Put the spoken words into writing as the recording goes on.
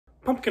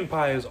Pumpkin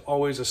pie is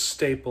always a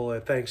staple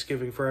at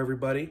Thanksgiving for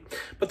everybody,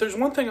 but there's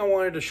one thing I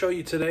wanted to show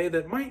you today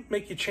that might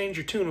make you change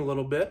your tune a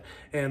little bit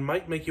and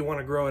might make you want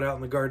to grow it out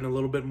in the garden a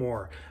little bit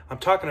more. I'm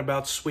talking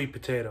about sweet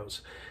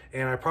potatoes,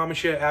 and I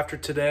promise you after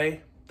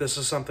today, this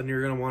is something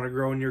you're going to want to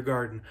grow in your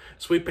garden.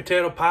 Sweet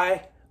potato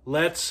pie,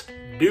 let's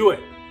do it!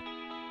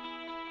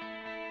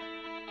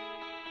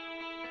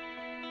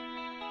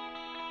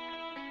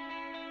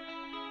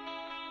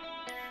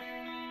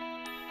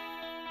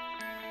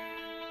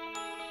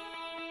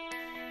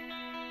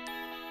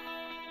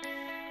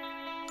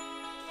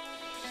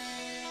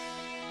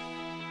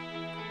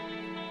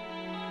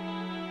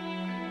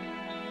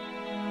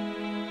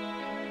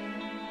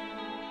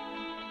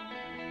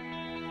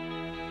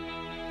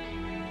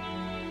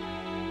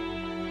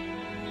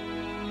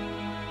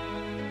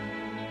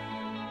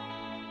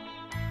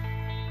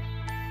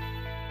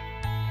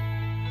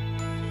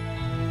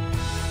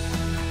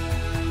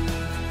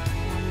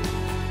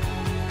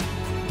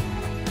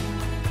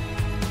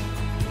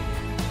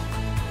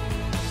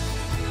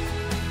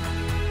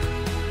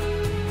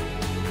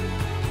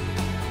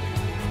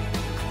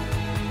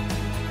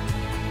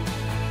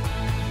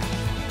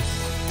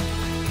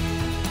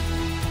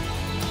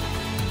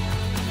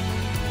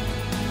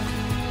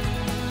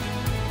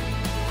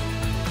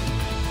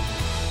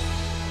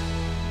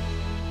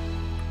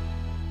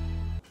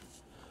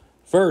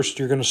 First,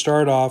 you're going to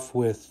start off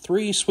with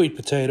 3 sweet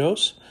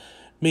potatoes,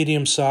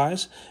 medium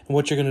size, and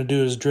what you're going to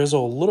do is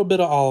drizzle a little bit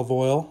of olive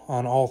oil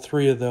on all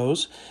 3 of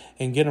those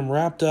and get them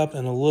wrapped up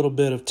in a little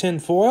bit of tin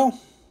foil.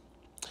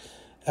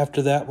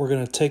 After that, we're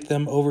going to take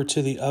them over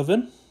to the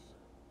oven.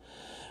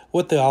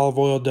 What the olive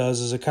oil does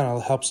is it kind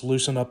of helps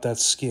loosen up that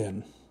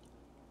skin.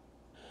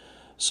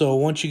 So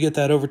once you get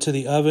that over to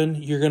the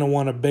oven, you're going to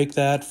want to bake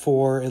that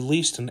for at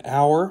least an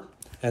hour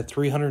at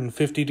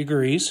 350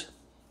 degrees.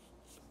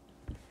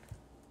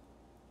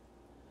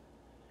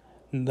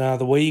 Now,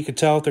 the way you can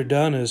tell if they're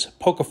done is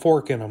poke a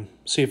fork in them,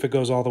 see if it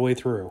goes all the way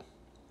through.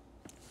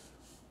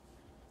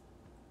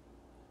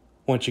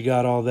 Once you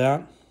got all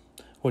that,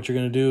 what you're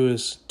going to do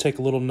is take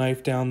a little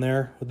knife down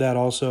there. That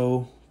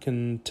also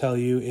can tell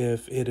you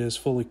if it is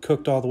fully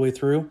cooked all the way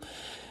through.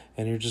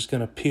 And you're just going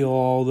to peel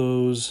all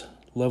those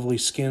lovely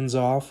skins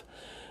off.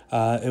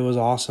 It was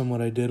awesome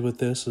what I did with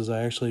this is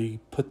I actually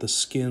put the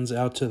skins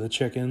out to the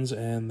chickens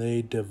and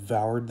they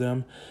devoured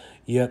them.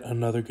 Yet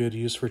another good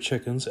use for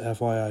chickens,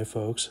 FYI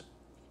folks.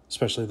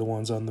 Especially the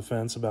ones on the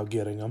fence about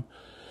getting them.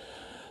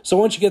 So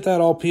once you get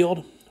that all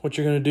peeled, what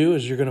you're going to do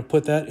is you're going to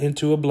put that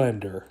into a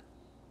blender.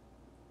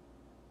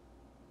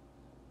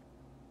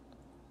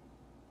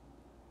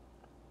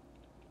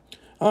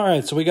 All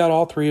right, so we got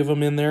all 3 of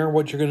them in there.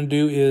 What you're going to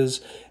do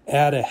is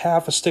add a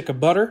half a stick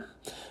of butter.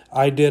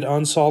 I did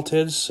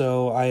unsalted,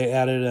 so I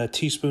added a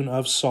teaspoon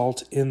of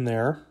salt in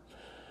there.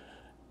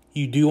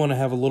 You do want to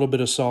have a little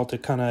bit of salt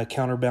that kind of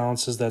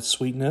counterbalances that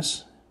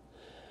sweetness.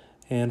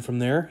 And from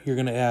there, you're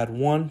going to add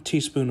 1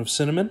 teaspoon of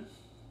cinnamon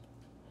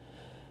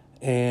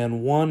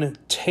and 1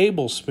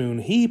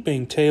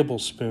 heaping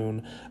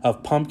tablespoon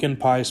of pumpkin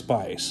pie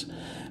spice.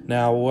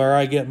 Now, where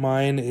I get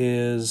mine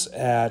is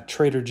at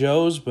Trader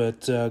Joe's,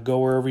 but go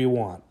wherever you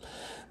want.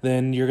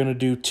 Then you're going to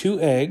do 2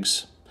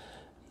 eggs.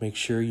 Make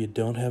sure you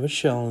don't have a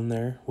shell in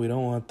there. We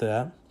don't want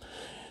that.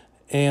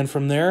 And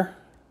from there,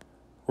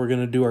 we're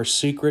going to do our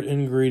secret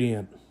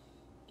ingredient.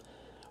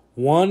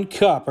 1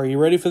 cup. Are you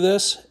ready for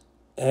this?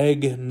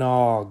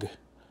 Eggnog.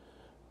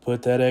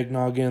 Put that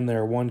eggnog in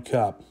there, 1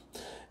 cup.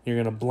 You're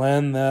going to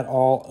blend that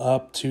all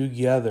up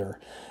together.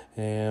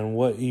 And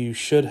what you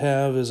should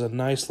have is a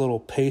nice little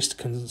paste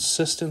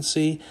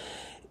consistency.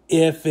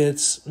 If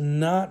it's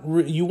not,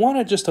 you want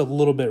it just a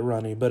little bit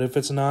runny, but if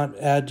it's not,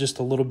 add just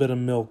a little bit of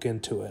milk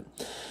into it.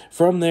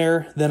 From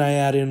there, then I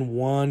add in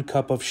 1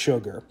 cup of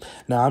sugar.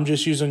 Now, I'm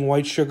just using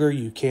white sugar.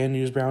 You can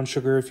use brown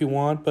sugar if you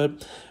want,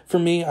 but for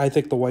me, I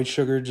think the white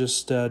sugar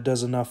just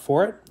does enough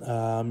for it.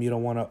 You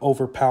don't want to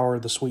overpower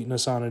the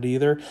sweetness on it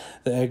either.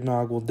 The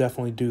eggnog will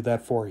definitely do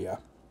that for you.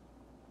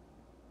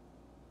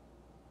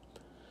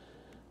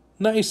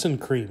 Nice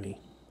and creamy.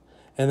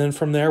 And then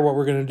from there, what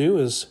we're going to do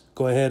is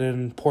go ahead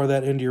and pour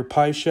that into your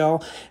pie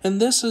shell.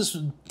 And this is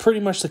pretty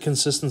much the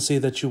consistency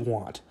that you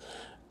want.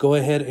 Go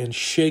ahead and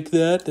shake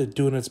that,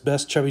 doing its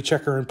best Chubby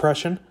Checker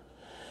impression.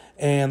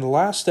 And the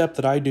last step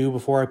that I do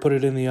before I put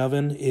it in the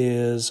oven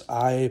is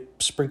I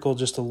sprinkle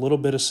just a little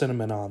bit of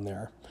cinnamon on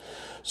there.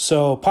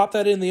 So pop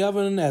that in the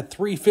oven at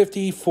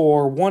 350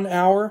 for 1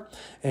 hour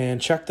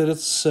and check that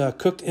it's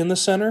cooked in the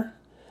center.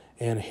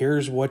 And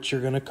here's what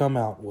you're going to come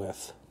out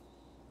with.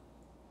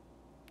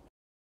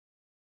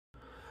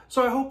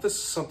 So I hope this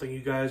is something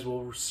you guys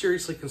will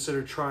seriously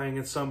consider trying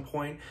at some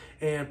point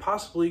and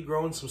possibly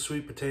growing some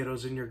sweet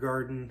potatoes in your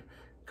garden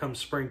come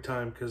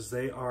springtime because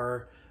they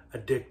are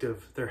addictive.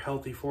 They're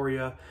healthy for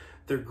you.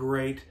 They're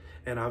great.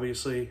 And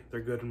obviously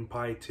they're good in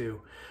pie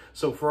too.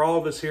 So for all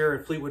of us here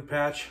at Fleetwood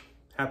Patch,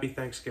 happy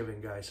Thanksgiving,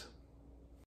 guys.